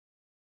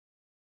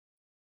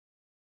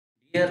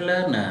Dear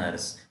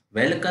learners,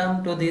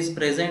 welcome to this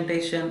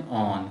presentation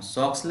on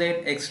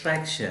Soxhlet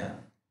Extraction.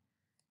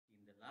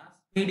 In the last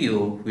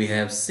video, we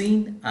have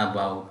seen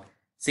about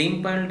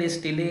simple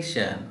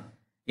distillation.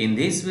 In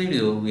this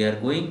video, we are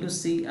going to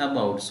see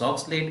about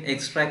Soxhlet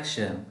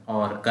Extraction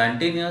or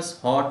continuous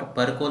hot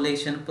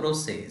percolation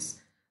process.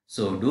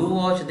 So do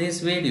watch this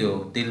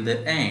video till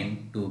the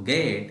end to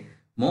get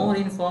more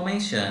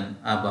information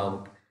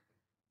about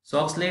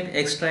Soxhlet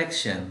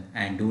Extraction,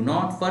 and do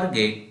not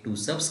forget to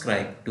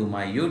subscribe to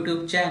my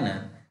YouTube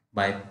channel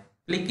by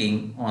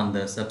clicking on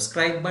the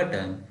subscribe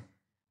button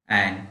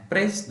and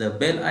press the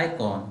bell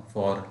icon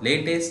for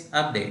latest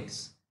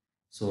updates.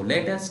 So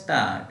let us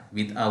start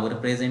with our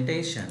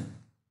presentation.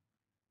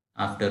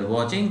 After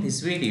watching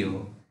this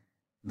video,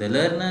 the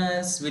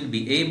learners will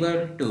be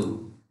able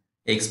to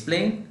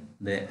explain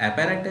the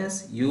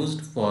apparatus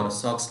used for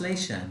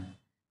Soxilation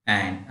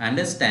and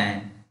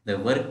understand the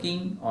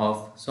working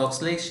of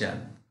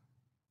Soxilation.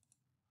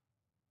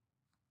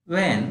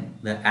 When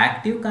the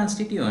active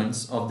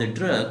constituents of the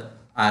drug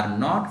are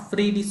not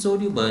freely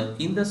soluble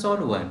in the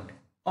solvent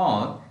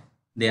or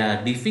they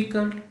are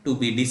difficult to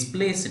be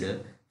displaced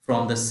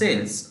from the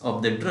cells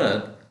of the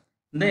drug,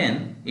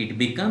 then it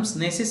becomes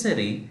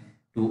necessary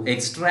to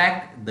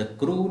extract the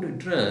crude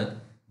drug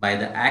by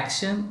the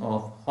action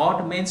of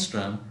hot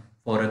menstruum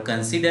for a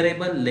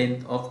considerable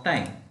length of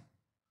time.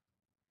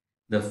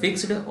 The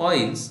fixed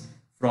oils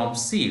from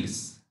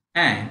seeds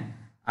and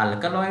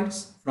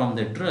alkaloids from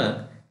the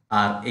drug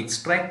are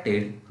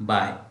extracted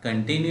by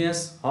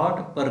continuous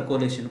hot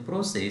percolation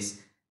process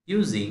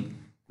using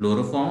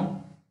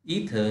chloroform,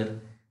 ether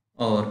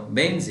or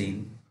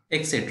benzene,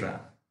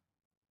 etc.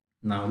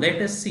 Now let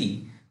us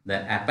see the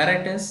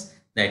apparatus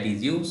that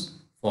is used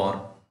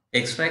for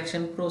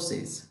extraction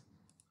process.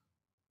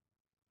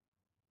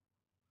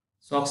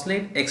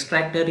 Soxhlet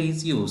extractor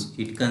is used.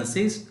 It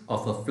consists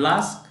of a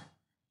flask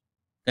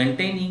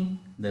containing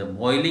the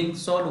boiling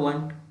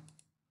solvent,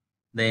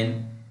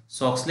 then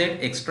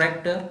Soxhlet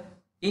extractor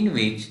in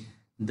which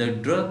the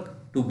drug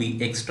to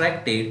be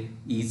extracted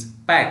is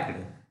packed.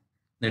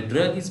 The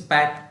drug is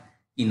packed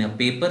in a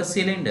paper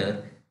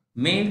cylinder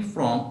made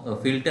from a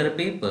filter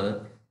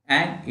paper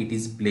and it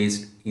is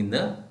placed in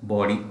the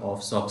body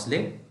of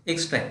Soxhlet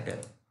extractor.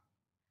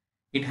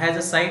 It has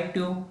a side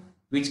tube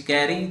which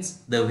carries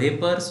the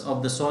vapors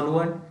of the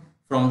solvent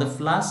from the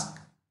flask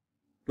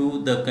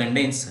to the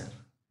condenser,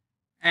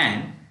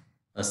 and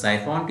a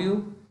siphon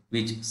tube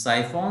which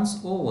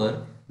siphons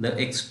over the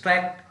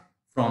extract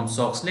from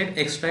Soxhlet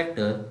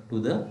extractor to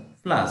the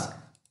flask.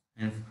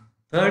 And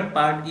third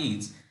part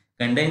is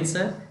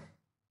condenser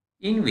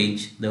in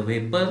which the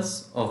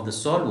vapors of the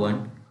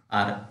solvent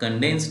are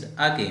condensed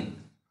again.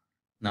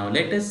 Now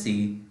let us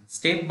see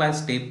step by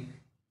step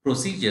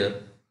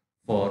procedure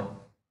of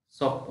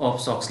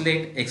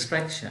Soxhlet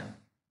extraction.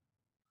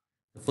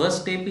 The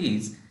first step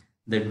is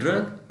the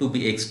drug to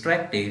be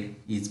extracted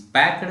is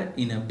packed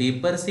in a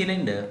paper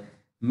cylinder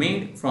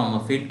made from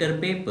a filter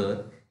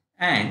paper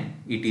and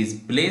it is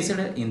placed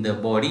in the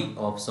body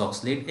of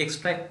Soxhlet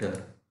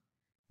extractor.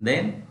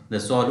 Then the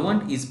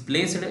solvent is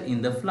placed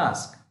in the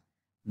flask.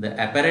 The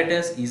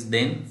apparatus is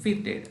then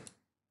fitted.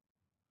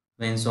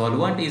 When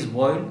solvent is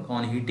boiled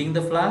on heating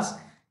the flask,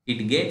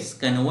 it gets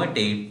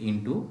converted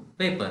into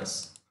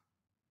vapors.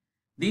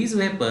 These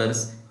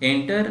vapors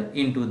enter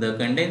into the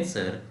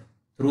condenser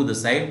through the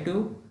side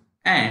tube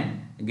and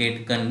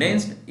get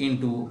condensed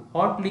into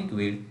hot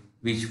liquid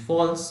which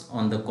falls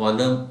on the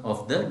column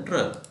of the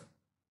drug.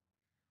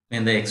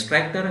 When the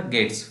extractor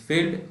gets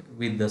filled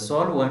with the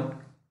solvent,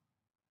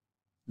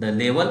 the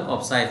level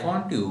of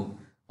siphon tube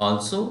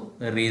also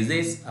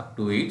raises up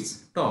to its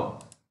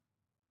top.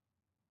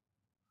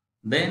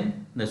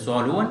 Then the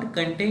solvent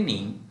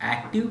containing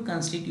active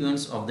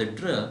constituents of the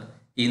drug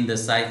in the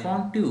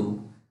siphon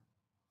tube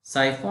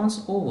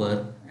siphons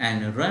over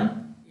and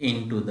run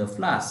into the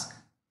flask,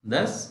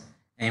 thus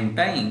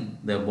emptying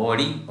the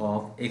body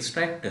of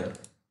extractor.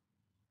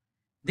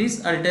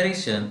 This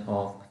alteration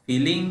of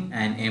filling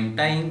and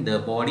emptying the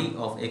body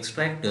of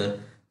extractor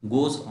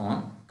goes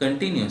on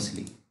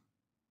continuously.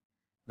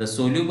 The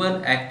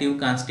soluble active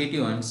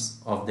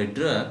constituents of the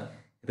drug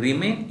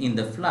remain in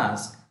the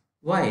flask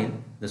while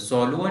the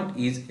solvent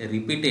is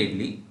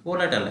repeatedly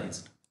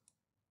volatilized.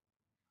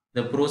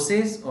 The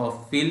process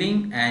of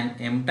filling and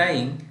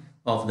emptying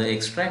of the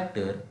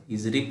extractor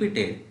is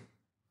repeated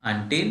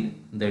until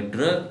the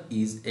drug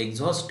is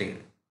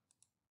exhausted.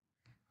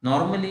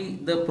 Normally,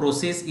 the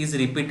process is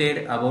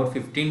repeated about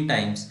 15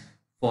 times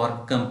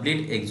for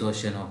complete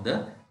exhaustion of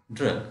the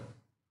drug.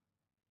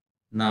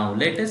 Now,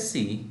 let us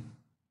see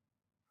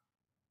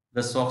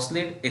the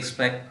Soxhlet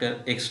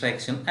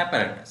extraction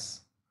apparatus.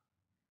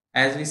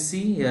 As we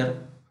see here,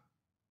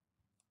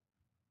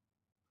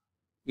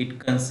 it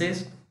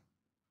consists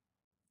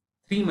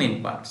three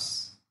main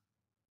parts: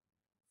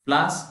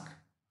 flask,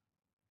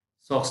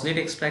 Soxhlet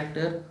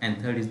extractor, and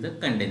third is the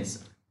condenser.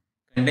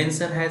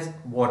 Condenser has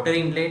water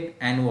inlet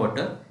and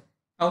water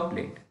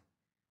outlet.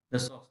 The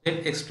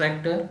Soxhlet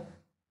extractor,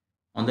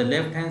 on the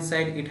left hand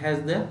side it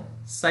has the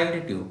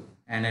side tube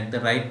and at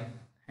the right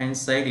hand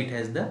side it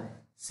has the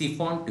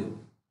siphon tube,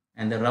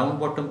 and the round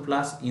bottom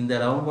flask. In the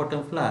round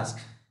bottom flask,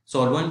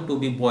 solvent to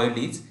be boiled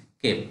is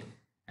kept,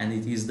 and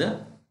it is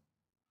the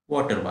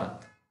water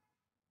bath.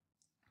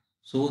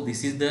 So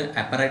this is the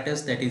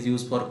apparatus that is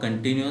used for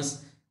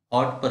continuous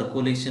hot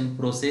percolation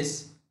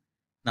process.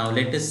 Now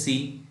let us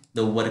see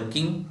the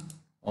working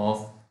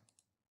of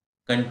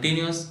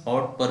continuous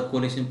hot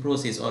percolation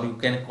process, or you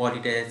can call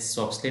it as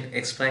Soxhlet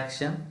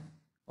extraction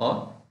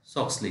or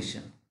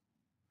Soxilation.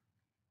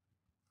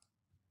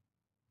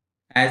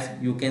 As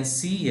you can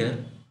see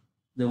here,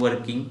 the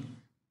working,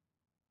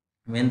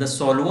 when the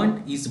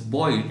solvent is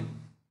boiled,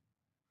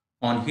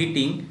 on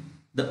heating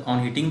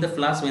the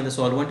flask, when the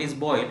solvent is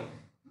boiled,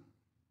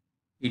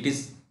 it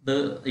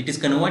is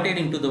converted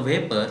into the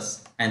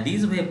vapors, and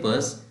these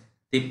vapors,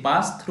 they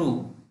pass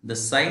through the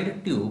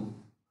side tube,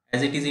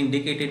 as it is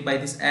indicated by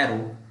this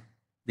arrow.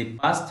 They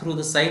pass through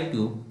the side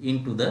tube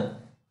into the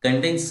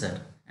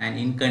condenser, and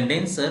in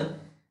condenser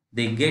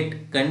they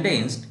get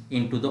condensed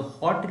into the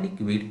hot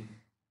liquid,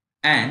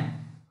 and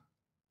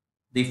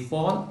they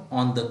fall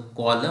on the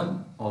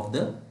column of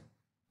the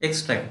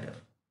extractor,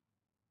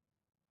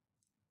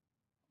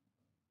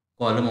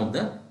 column of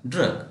the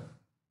drug.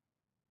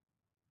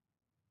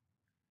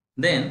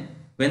 Then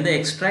when the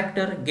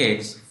extractor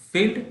gets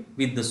filled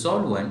with the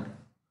solvent,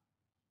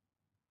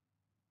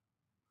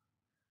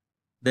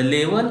 the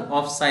level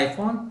of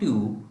siphon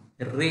tube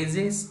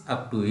raises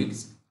up to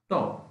its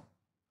top.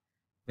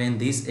 When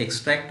this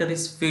extractor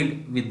is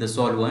filled with the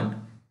solvent,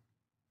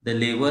 the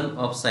level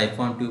of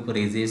siphon tube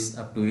raises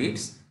up to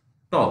its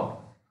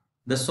top.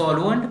 The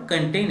solvent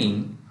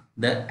containing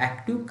the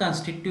active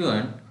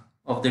constituent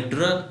of the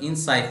drug in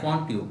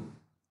siphon tube.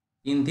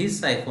 In this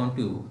siphon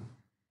tube,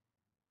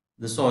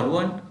 the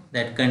solvent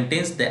that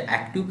contains the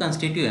active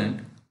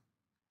constituent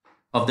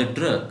of the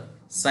drug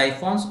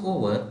siphons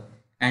over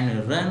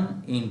and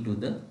run into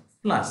the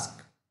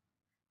flask,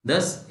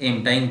 thus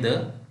emptying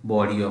the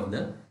body of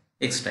the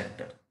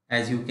extractor.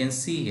 As you can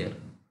see here,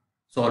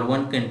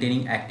 solvent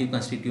containing active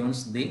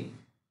constituents, they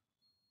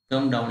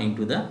come down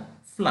into the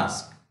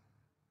flask.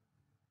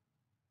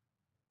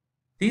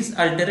 This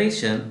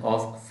alteration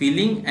of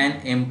filling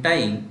and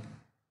emptying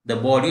the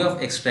body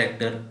of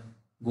extractor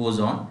goes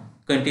on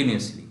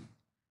continuously.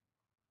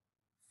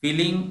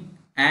 Filling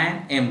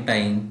and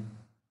emptying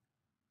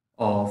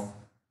of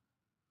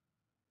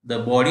the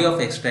body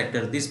of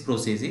extractor, this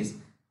process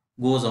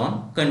goes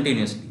on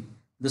continuously.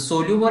 The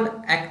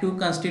soluble active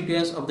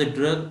constituents of the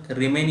drug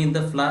remain in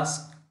the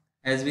flask,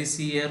 as we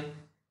see here.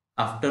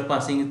 After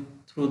passing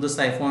through the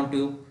siphon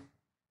tube,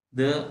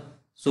 the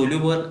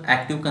soluble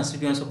active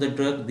constituents of the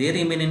drug, they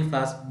remain in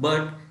flask,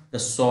 but the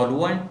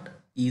solvent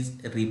is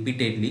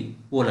repeatedly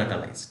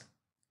volatilized.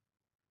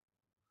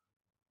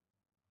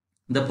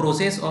 The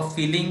process of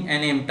filling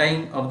and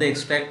emptying of the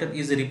extractor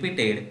is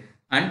repeated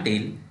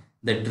until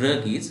the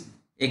drug is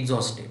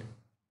exhausted.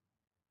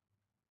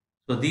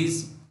 So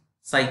this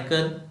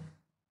cycle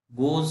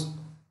goes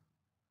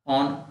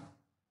on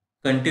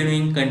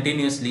continuing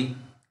continuously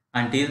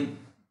until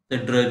the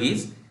drug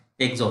is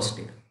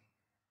exhausted.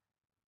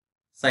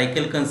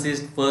 Cycle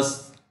consists,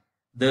 first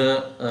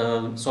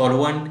the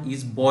solvent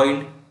is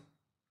boiled,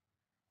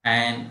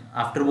 and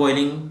after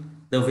boiling,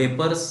 the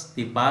vapors,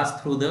 they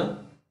pass through the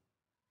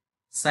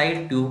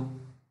side tube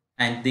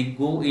and they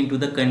go into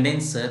the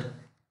condenser,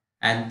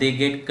 and they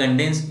get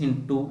condensed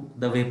into,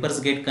 the vapors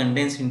get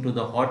condensed into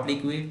the hot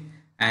liquid,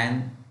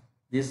 and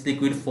this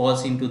liquid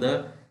falls into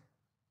the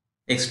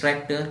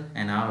extractor.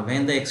 And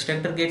when the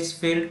extractor gets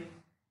filled,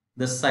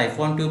 the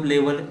siphon tube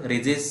level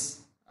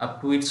raises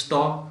up to its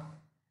top,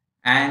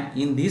 and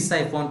in this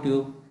siphon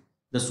tube,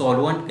 the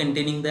solvent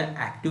containing the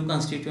active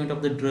constituent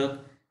of the drug,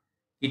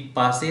 it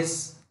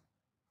passes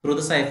through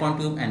the siphon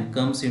tube and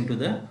comes into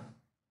the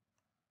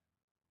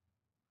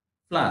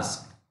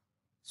flask.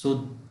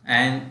 So,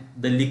 and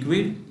the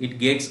liquid, it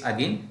gets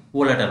again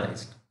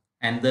volatilized,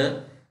 and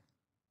the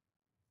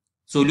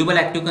soluble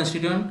active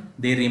constituent,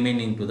 they remain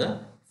into the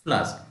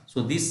flask.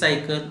 So this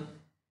cycle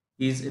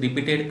is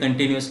repeated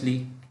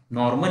continuously.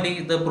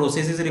 Normally the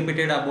process is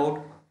repeated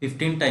about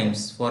 15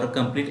 times for a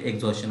complete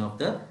exhaustion of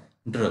the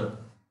drug.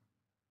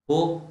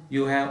 Hope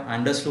you have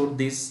understood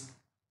this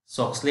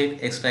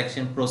Soxhlet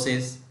extraction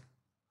process.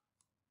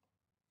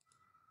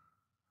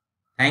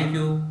 Thank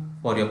you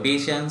for your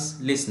patience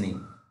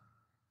listening.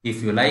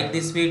 If you like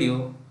this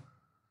video,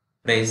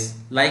 press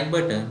like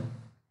button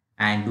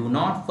and do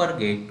not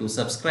forget to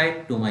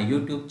subscribe to my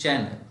YouTube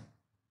channel.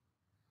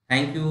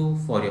 Thank you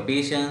for your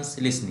patience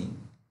listening.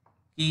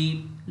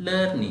 Keep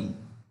learning.